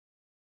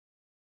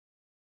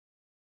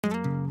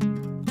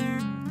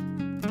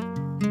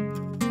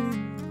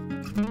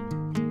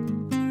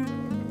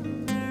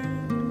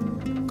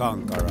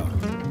conqueror.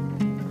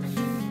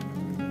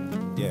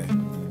 Yeah.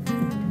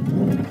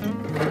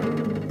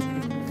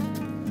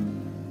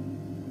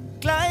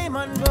 Climb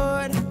on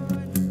board,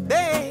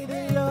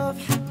 baby love.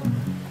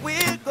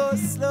 We'll go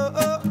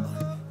slow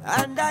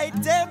and I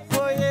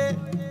tempo, yeah.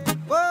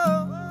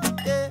 Whoa,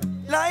 yeah.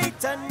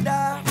 Light and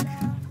dark,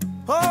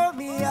 hold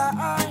me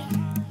high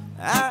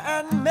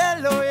and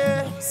mellow,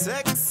 yeah.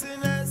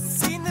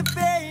 Sexiness, in the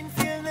pain,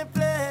 feel the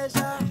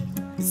pleasure.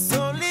 It's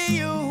only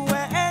you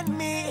and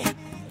me,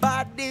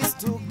 bodies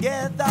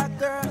together,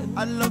 girl.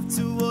 I love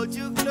to hold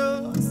you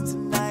close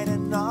tonight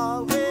and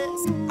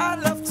always. I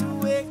love to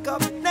wake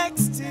up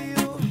next to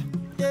you,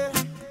 yeah.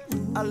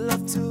 I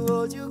love to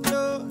hold you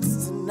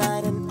close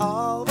tonight and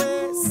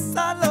always.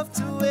 I love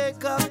to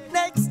wake up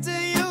next to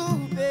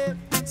you, babe.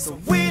 So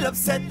we'll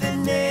upset the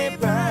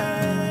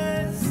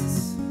neighbors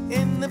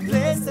in the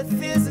place that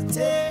feels the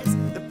taste,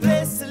 the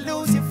place to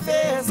lose your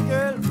fears,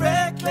 girl.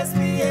 Reckless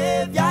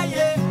behavior,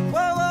 yeah.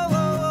 Whoa, whoa,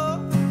 whoa, whoa.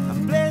 A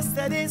place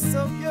that is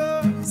so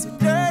pure, so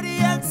dirty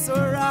and so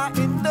raw.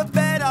 In the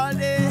bed all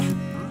day,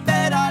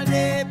 bed all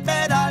day,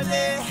 bed all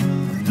day.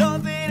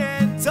 Loving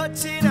and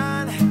touching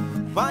on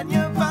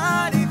your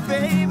body,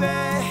 baby.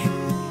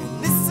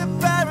 And this is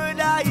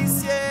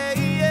paradise, yeah,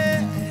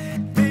 yeah.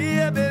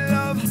 Baby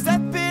love,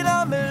 stepping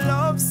on my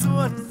love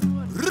zone.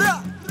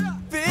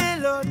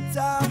 Pillow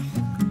top,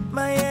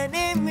 my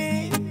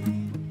enemy,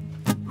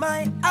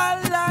 my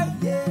ally,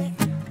 yeah.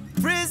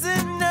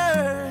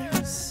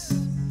 Prisoners,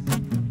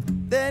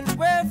 then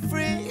we're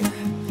free.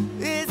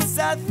 It's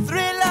a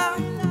thriller.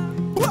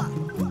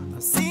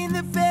 I've seen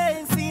the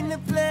pain, seen the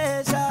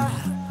pleasure.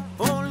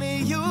 Only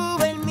you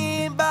and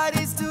me,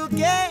 bodies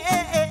together.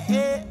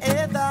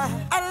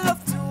 I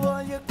love to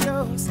hold you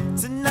close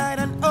tonight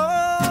and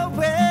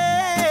always.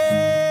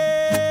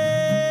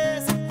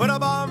 But a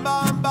bomb,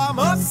 bomb, bomb,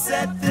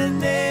 upset the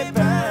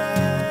neighbors.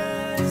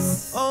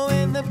 Oh,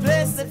 in the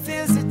place that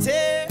feels your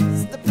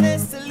tears, the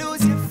place to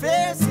lose your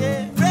fears,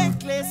 yeah.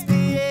 Reckless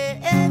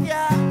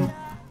behavior.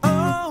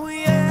 Oh,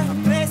 yeah. A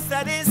place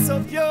that is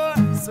so pure,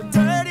 so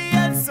dirty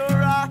and so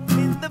raw.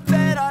 In the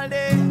bed all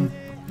day,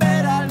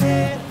 bed all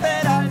day,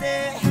 bed all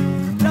day.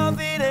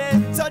 Loving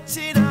and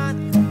touching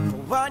on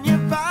your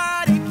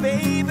body,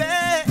 baby.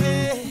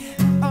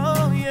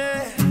 Oh,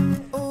 yeah.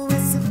 Oh,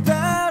 it's a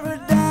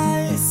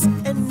paradise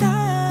and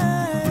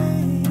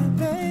night,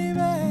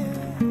 baby.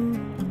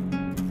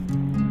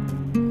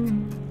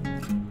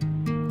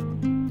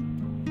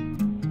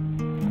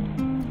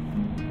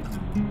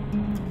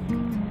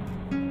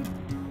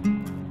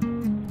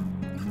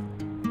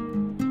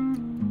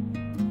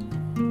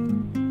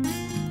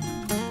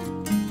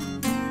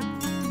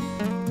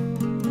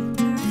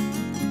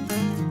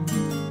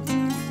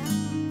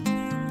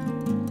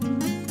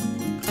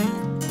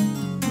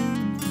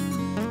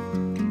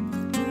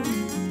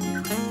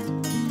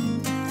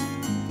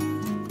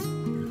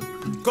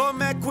 Come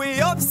make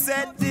we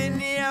upset the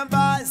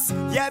neighbors.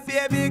 Yeah,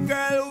 baby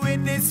girl,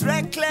 with this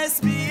reckless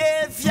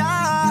behavior.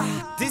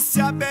 This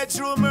your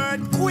bedroom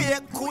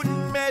earthquake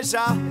couldn't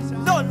measure.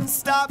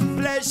 Non-stop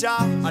pleasure.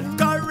 And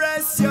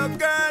caress your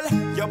girl.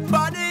 Your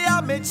body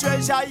are my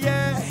treasure,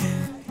 yeah.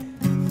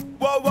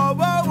 Whoa, whoa,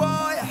 whoa,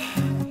 whoa.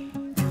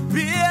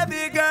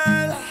 Baby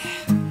girl,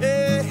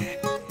 hey.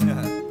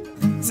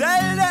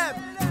 Tell them.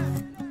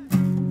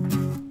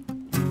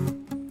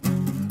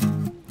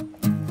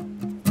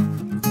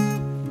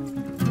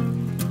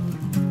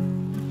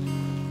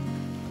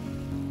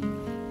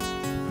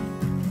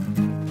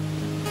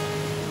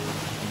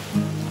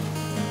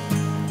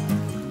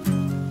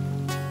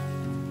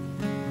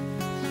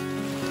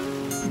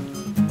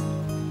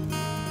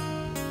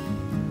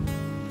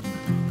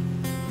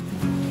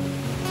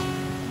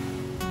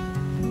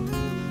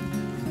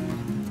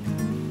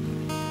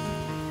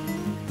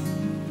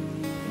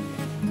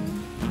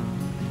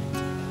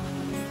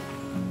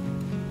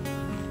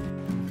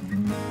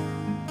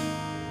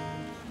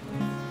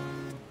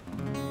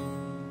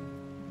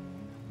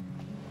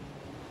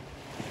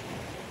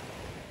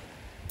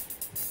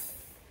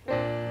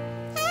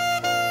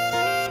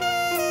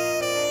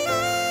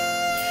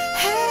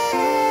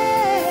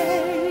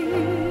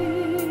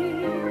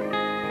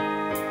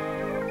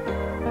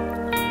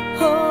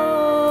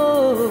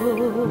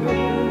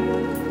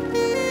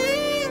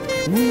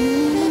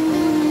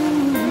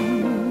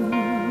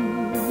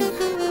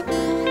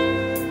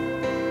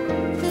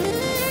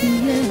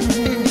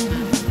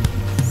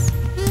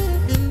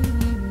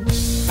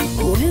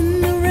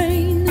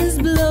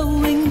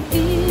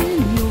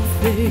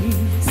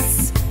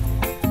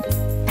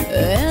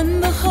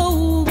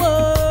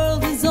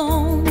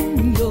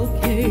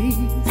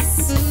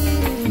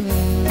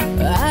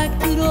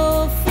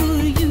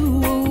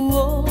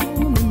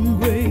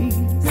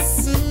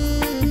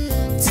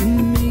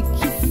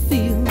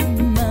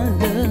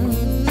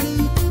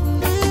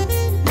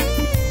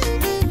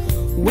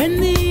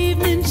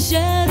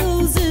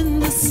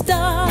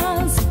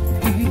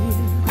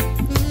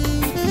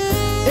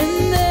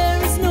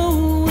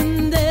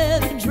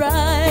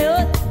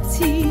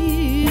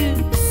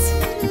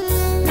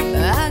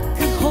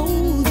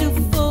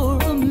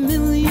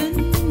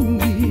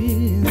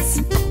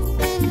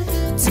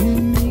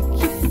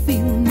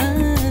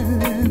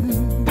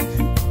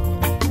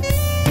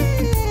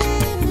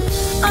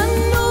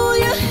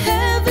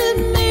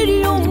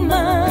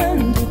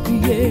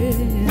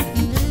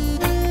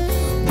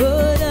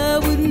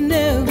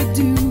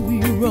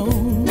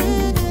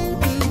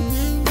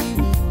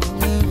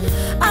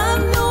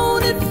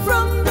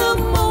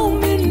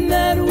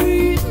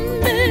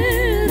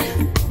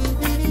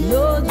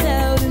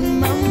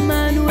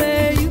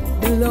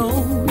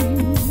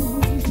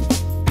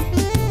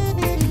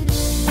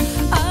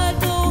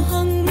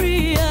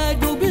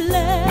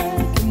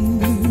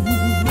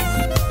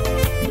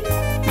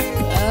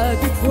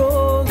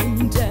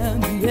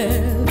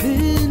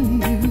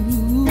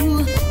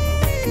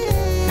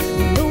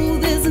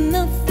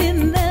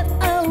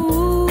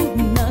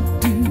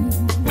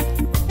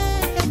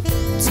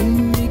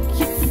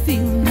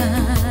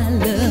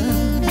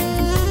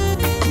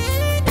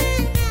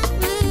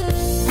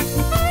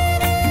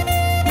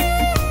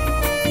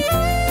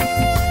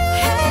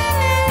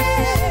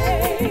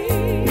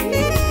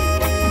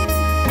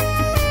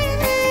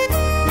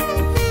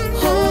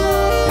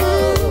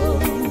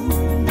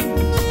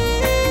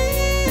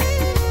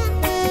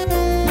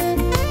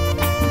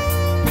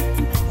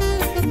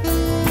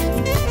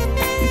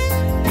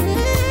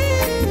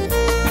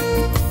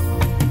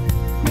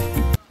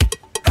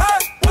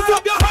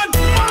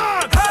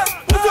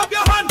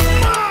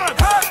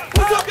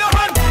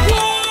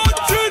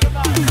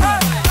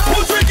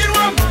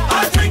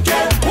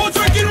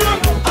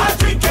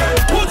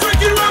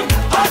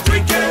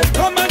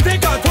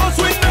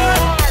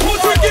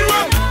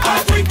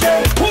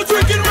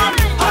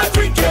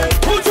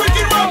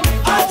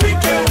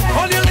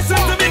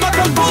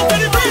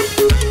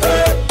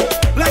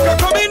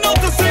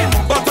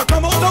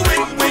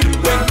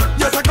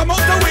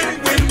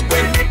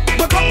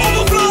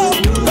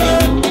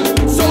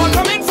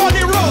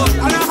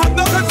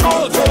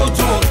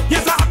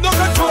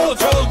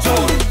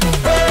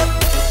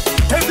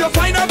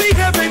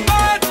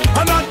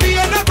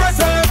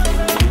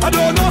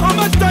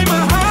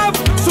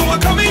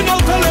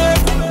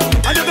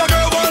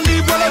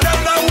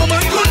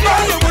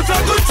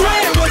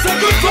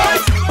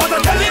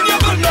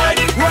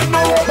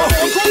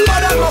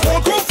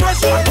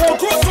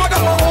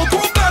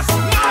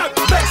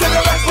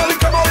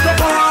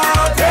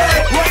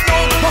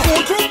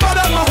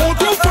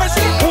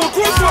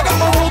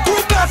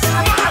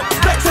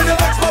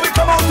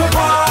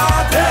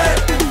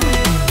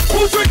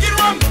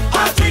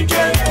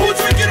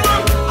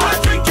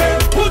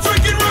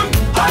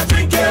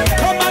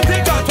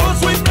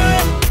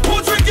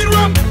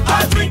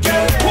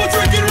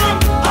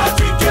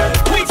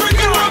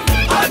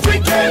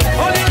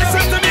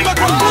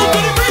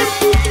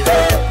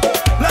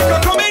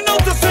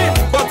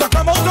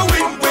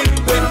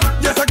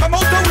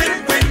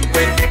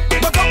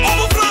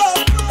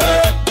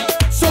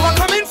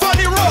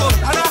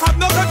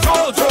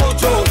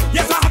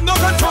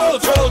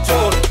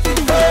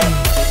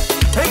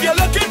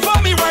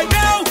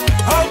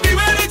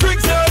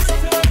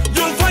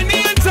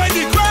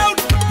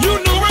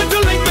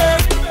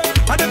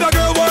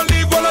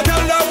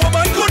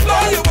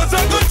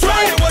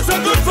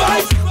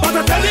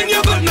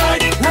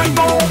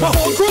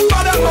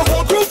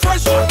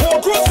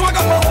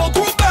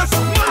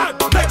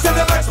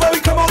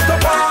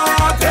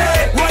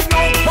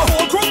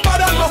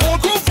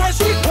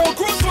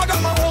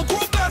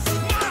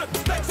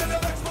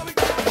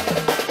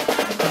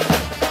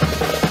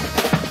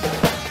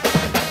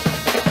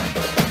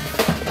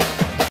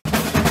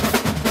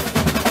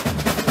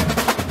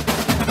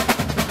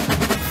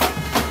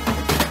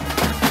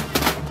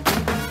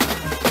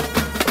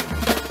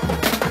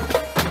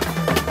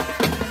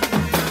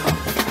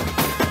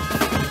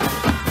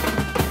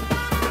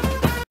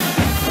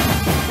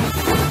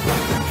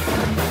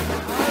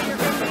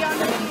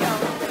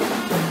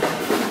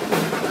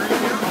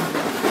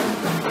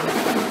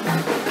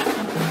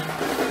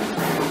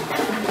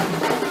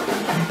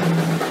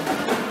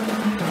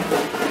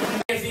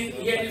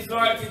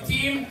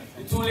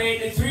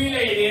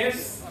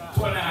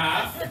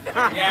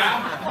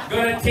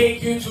 going to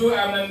take you through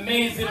an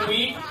amazing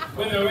week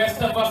with the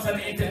rest of us on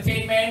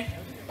entertainment.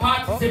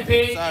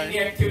 Participate in the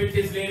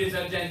activities, ladies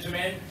and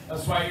gentlemen.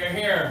 That's why you're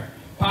here.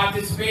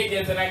 Participate.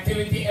 There's an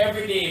activity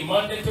every day,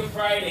 Monday to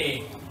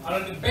Friday.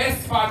 And the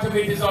best part of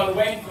it is on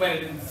Wednesday. Well,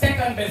 the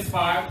second best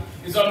part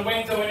is on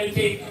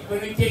Wednesday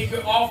when we take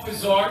you off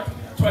resort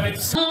to an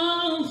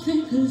I'll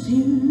think of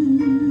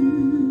you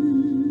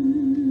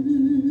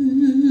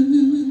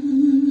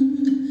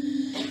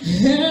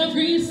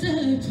every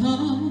step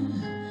of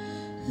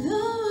the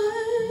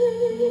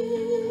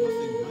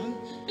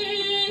way.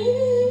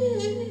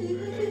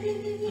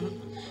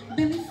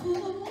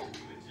 Before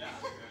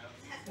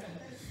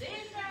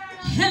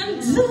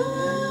and love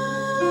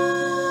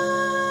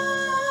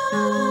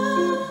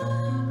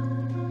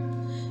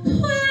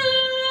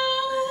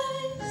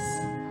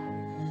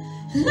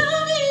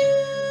you.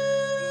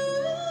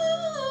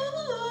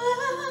 Will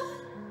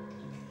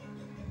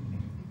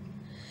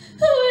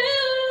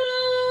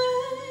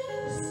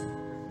always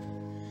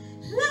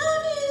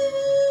love you.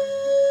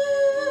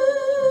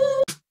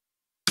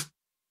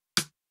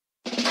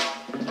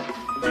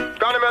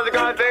 Got a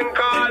musical thing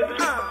called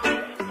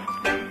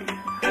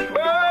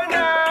burn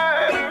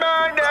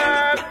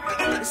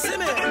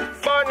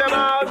them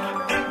out.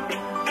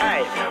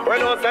 Hey, we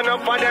don't send up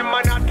for them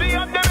man, I see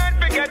up the men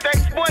to get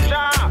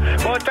exposure.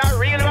 But a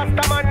real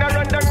Rasta man that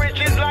run them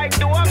riches like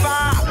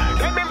Dover.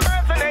 Them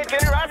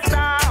impersonating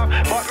Rasta,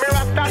 but me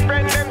Rasta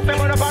friend them say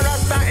but up a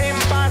Rasta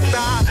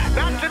imposter.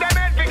 Not to them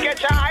head to get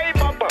your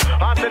hype up.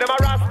 I see them a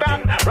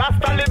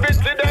Rasta live it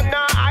to them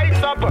now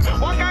ice up.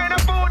 What kind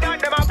of food that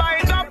them a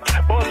bite up?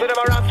 Most of them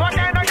a Rasta, what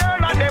kind of girl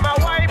that them a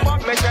wipe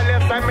up? Me tell you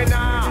say me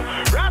now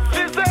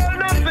Rasta sell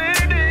no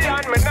CD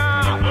and me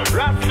now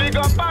Rasta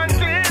go on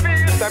TV,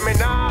 say me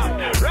now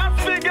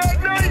Rasta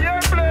get no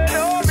airplay,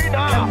 no me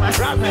now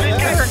Rasta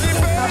get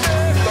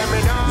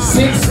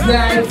 6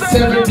 nights,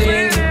 7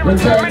 days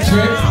return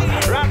trip.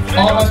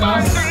 All of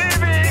us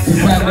to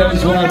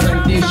Sandals Royal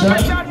Plantation.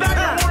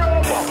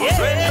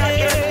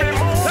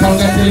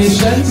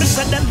 Congratulations.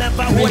 Them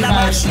never hold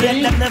about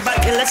shit, them never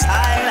kill a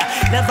style.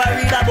 Never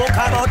read a book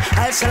about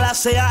I shall I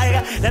say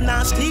I. Them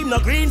not steam no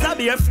greens, I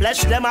beer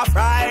flesh, them a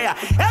fry.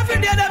 Every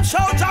day them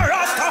shout a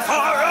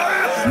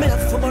Rastafari. Me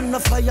have to burn the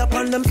fire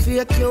upon them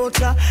fake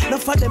culture.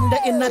 Enough of them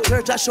they in the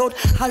church I shout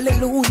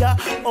hallelujah.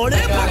 Oh they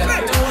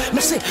hypocrite,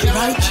 me say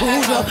right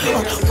through ya.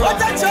 What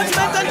the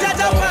judgment and judge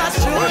a pass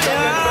through ya.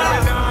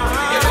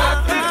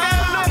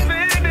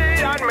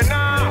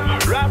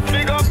 Rasta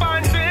go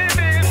on TV,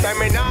 say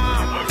me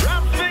now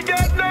Rasta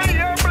get no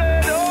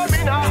airplay, no me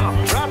now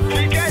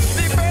Rasta get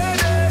the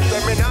payday,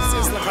 say me now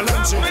Rasta sell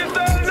no CD,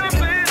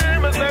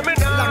 me say me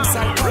now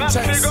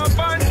Rasta go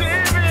on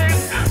TV.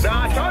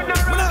 Now turn the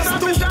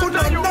Rasta shut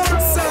the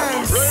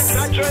nonsense. Bring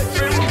the church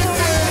remove.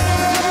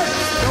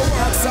 The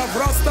works of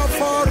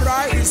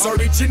Rastafari is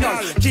original.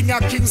 King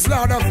of kings,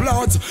 Lord of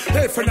lords,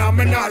 hey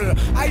phenomenal.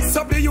 I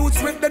sub the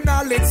youths with the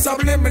knowledge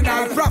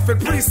subliminal. Prophet,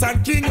 priest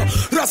and king,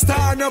 Rasta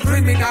are no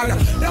criminal.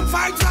 Them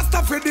fight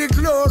Rasta for the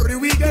glory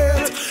we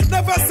get.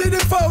 Never see the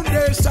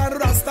foundation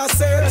Rasta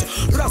set.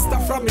 Rasta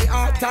from the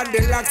heart and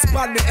the lax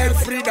span the hell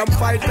freedom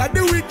fight and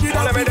the wicked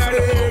and the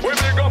flame. We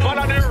big up all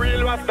of the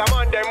real Rasta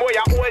man, them way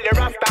you hold the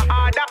Rasta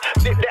harder.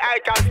 Dip the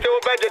icons, still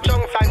veggie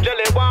chunks and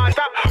jelly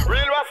water.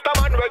 Real Rasta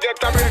man we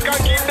get a break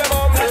and keep them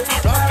humble.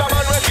 Rasta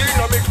man we clean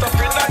no mix up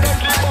in that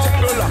dirty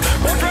bungle.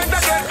 But when the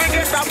get we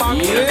get a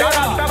bang. The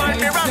Rasta man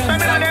be Rasta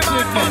me and them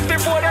man bust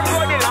before them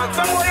go the land.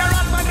 Some boy a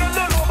Rasta them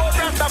don't know about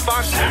Rasta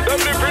fact. Them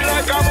living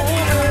like a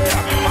movie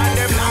and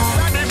them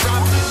Rasta the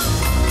rap.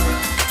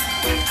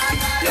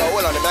 Yo,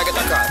 hold on, let me get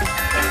a call.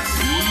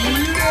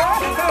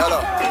 Hello.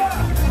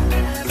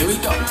 Here we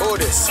go. Who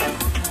this?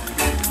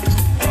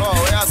 Oh,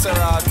 we are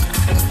Sarah.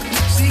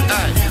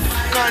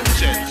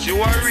 Conscience, you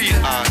are a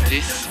real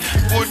artist.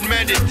 Good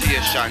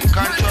meditation,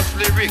 conscious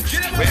lyrics.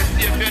 Where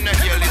see if you not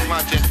hear His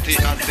Majesty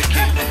as the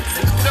King.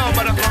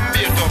 Nobody from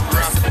build up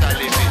Rasta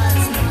living.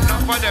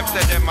 None of them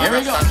say them are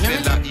Rasta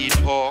still a eat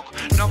pork.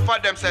 None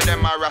of them say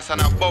them are Rasta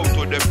and a bow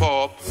to the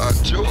Pope. A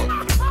joke.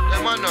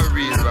 Them are no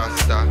real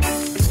Rasta.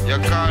 You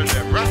call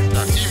them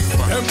Rasta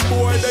imposter. Them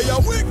boy they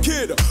are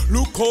wicked.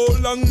 Look how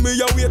long me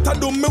a wait to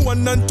do me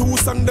 1 and 2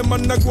 song. Them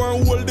man a go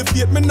and hold the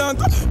faith. Me nah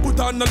go put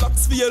on the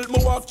locks for help me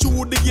walk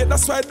through the gate.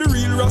 That's why the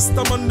real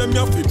Rasta man them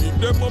have to beat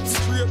them up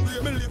straight.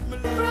 Me live me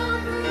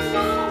life.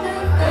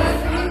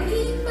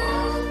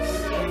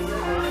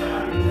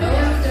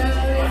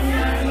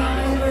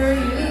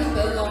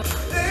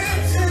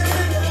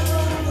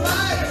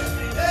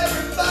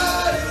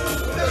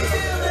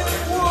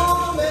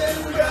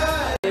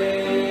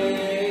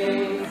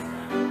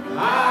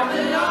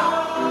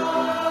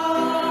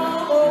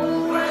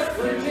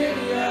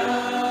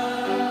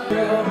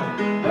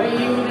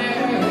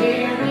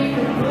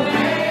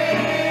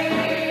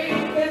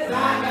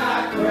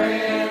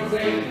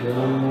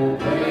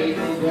 Go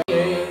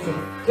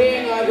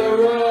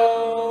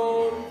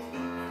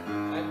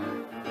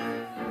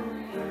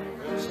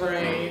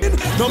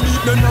No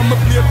meat none on my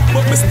plate,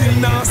 but me still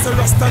nah say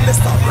Rasta less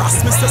than Ras,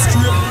 Mr.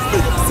 Straight.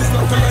 The ups is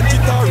like a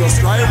Langitarus,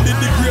 riding the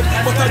great,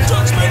 but a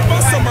judgment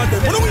for some of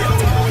them.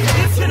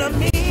 If you don't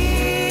mean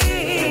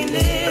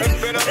it,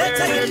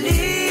 better you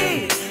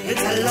leave it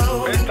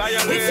alone. If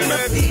you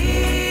don't feel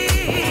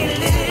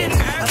it,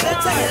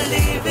 better you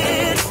leave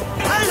it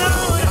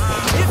alone.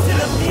 If you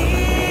don't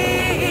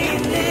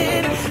mean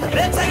it,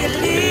 better you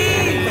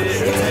leave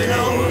it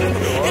alone.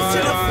 If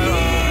you don't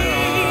feel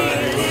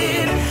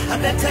it,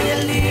 better you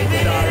leave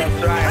it alone.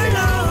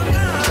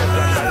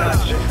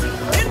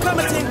 Income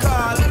a thing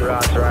called if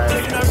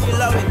you don't really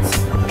love it.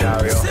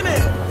 See me?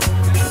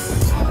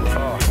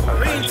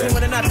 Real thing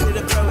when they not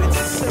really grow it.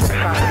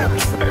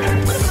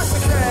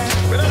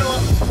 We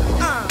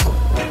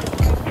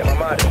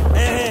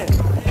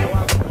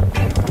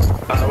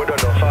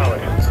don't know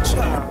forward.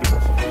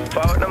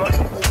 Forward no man.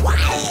 Why?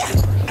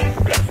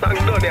 Song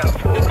done here,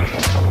 fool.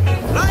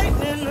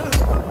 Lightning.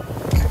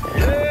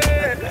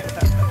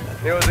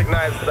 Yeah. Music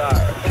nice star.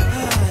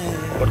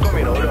 But come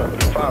in, hold on.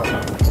 Forward.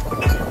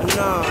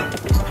 No.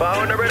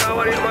 Forward no brother,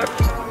 what is it, man?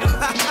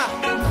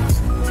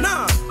 No.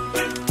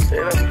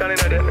 You know, standing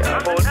there,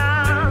 fool.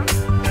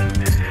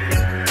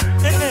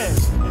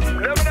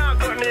 Never not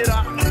cut me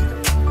that.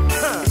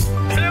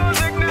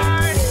 Music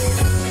nice.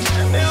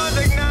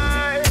 Music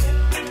nice.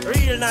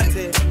 Real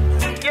naughty.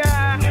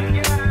 Yeah.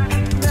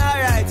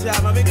 Alright,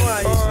 yeah, I'm big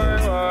one.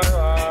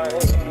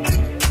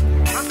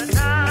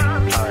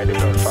 Alright, they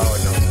don't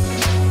forward now.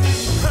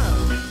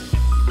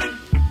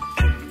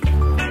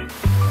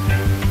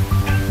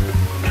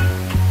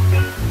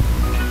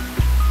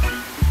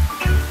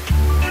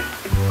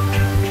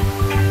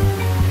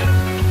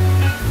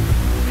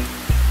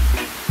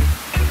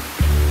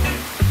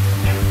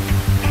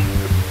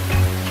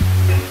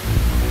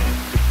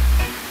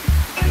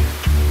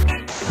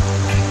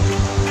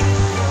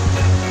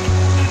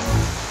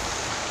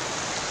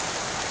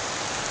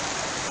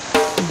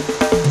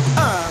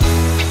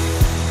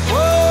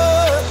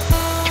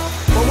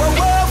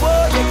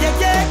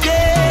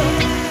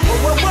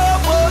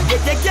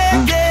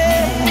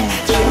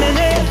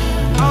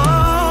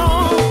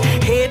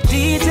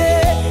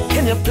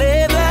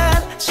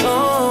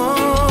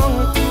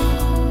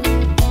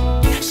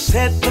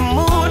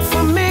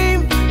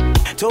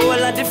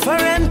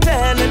 Different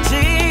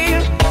energy.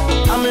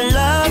 I'm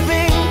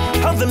loving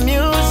how the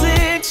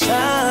music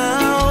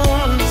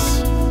sounds.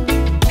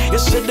 You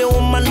see the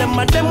woman,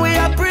 them we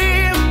are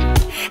brave.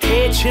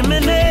 Hey, chimney,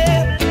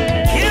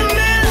 give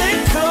me a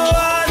little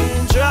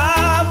one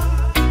drop.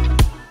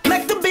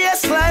 Make the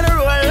bass line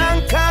roll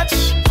and catch.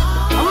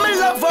 I'm in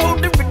love how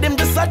the rhythm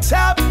just a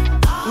tap.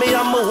 Me,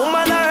 I'm a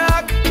woman, I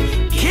rock.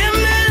 Give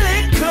me a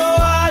little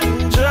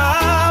one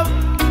drop.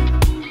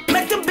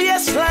 Make the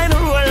bass line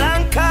roll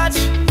and catch.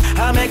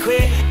 I make we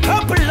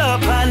couple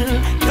up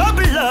and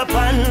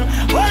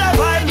while I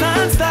vibe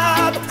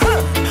non-stop.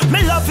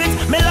 Me love it,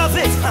 me love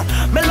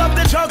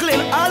the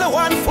juggling. All the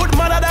one foot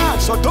mother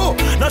dance, so do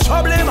no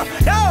trouble.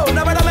 Yo,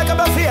 nobody make up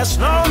a face,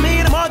 no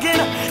me the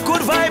mugging.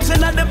 Good vibes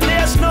in the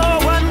place, no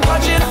one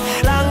watching.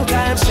 Long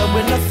time, so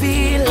when I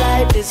feel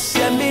like this,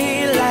 yeah,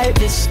 me like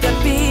this. The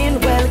bean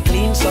well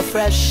clean, so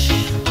fresh.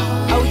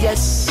 Oh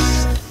yes,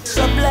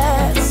 so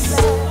blessed.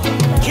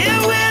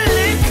 Give me a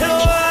little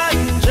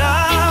one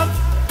job.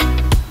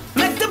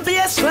 Make the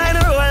bass line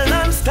roll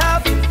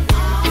non-stop.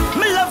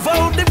 Me love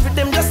how the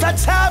rhythm just a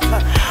tap.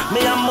 Me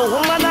I'm a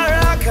woman a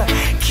rock.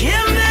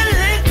 Give me a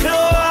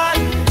little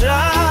one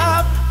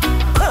drop.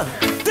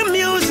 The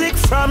music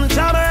from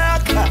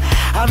Jamaica.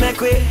 I make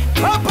we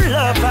couple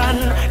up and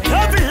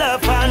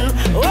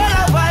all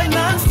I vibe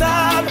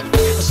non-stop.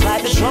 It's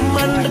like the drum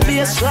and the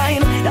bass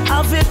line. You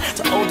have it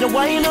to hold you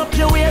wind up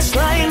your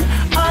waistline.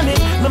 On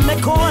it, me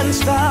make one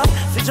stop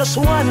for just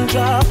one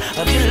drop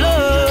of your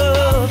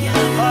love.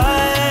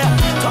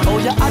 To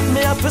hold you at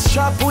me up a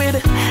strap with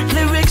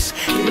lyrics.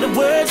 Give me the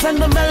words and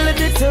the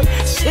melody to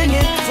sing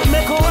it. To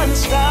make one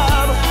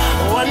stop,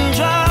 one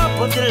drop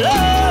of your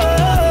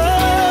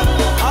love.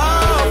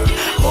 Oh,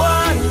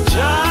 one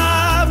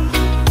drop.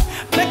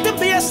 Make the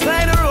bass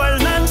line roll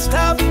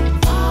non-stop.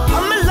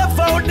 I'm in love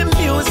how the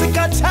music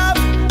a top.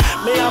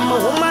 Me, I'm a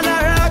woman a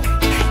rock.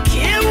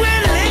 Give me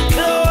a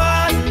little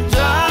one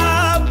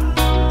drop.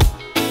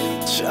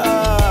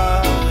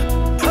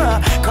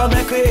 Come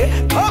make we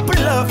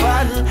couple of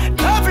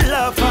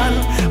fun,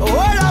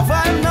 all of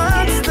fun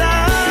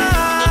non-stop.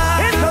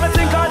 It's come a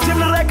thing called Jim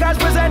the Records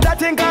present a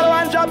thing called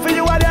one drop for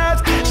you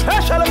audience.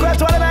 Special request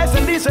to all the nice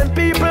and decent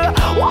people.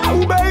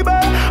 Wow, baby.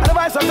 And the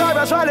voice of God,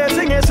 that's why they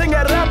sing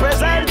it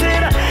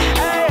representing.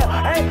 Hey,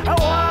 I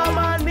want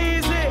man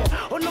easy.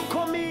 Oh, no,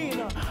 come in.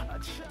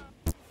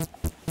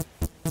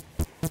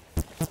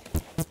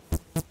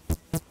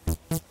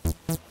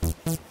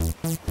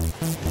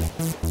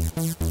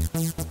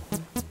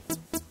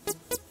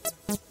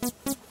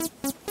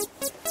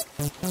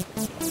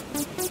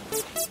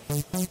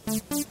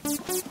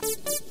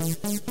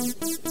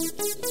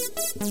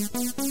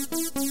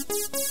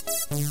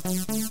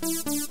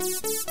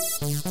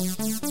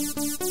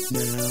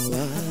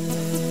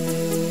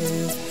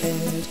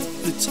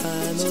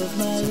 time of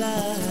my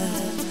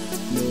life.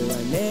 No,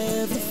 I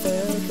never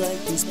felt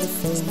like this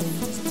before.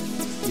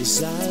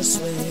 Yes, I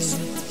swear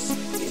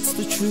it's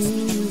the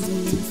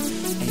truth,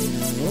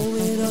 and I owe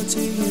it all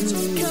to you.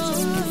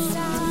 'Cause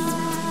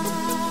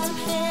I've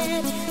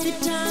had the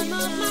time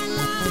of my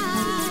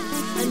life,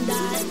 and I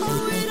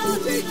owe it all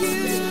to you.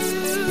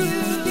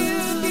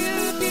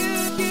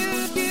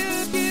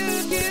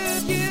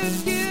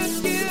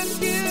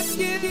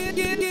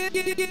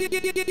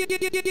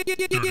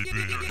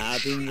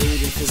 I've been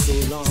waiting for so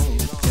long.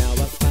 Now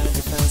I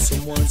finally found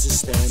someone to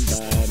stand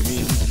by me.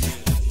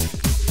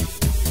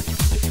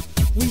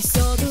 We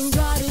saw the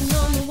writing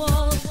on the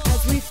wall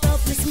as we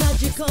felt this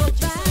magical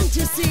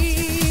fantasy.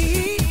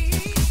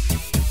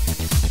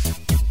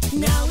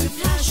 Now with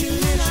passion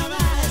in our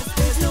eyes,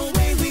 there's no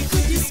way we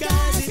could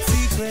disguise it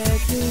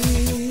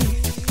secretly.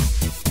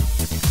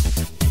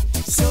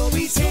 So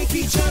we take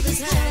each other's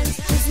hands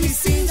as we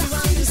seem to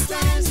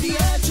understand the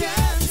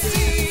urgency.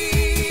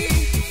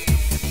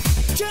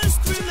 Just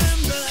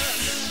remember,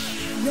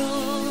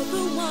 You're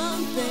the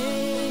one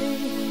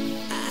thing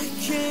I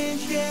can't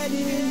get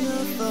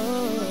enough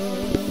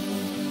of.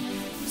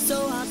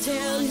 So I'll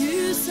tell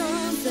you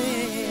something.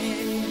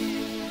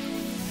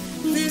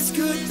 This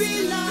could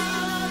be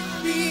love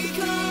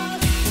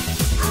because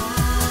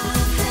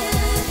I've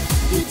had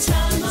the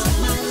time of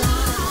my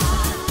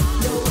life.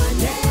 No, I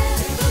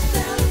never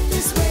felt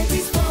this way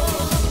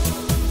before.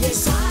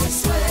 Yes, I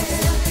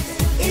swear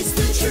it's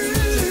the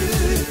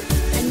truth,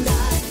 and I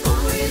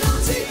owe it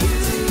all to you.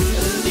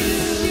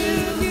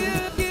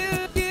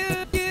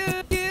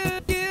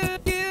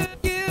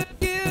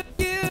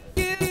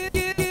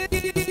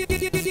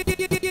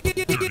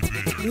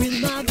 With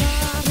my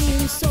body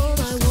and soul,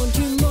 I want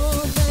you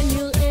more than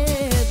you'll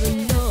ever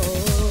know.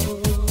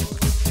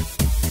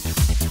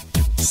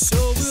 So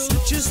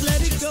we'll just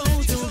let it go.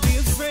 Don't be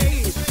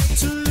afraid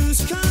to lose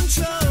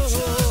control.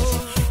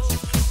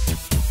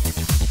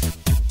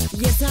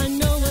 Yes, I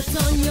know what's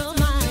on your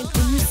mind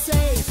when you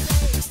say,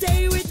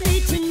 stay with me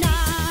tonight.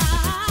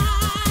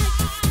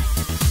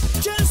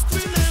 Just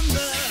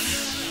remember,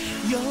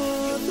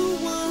 you're the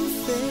one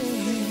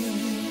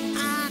thing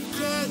I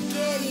can't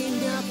get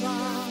enough of.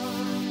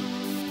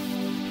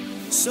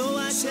 So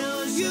I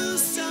tell you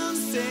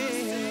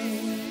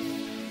something.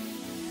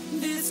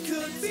 This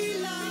could be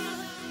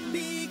love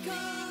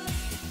because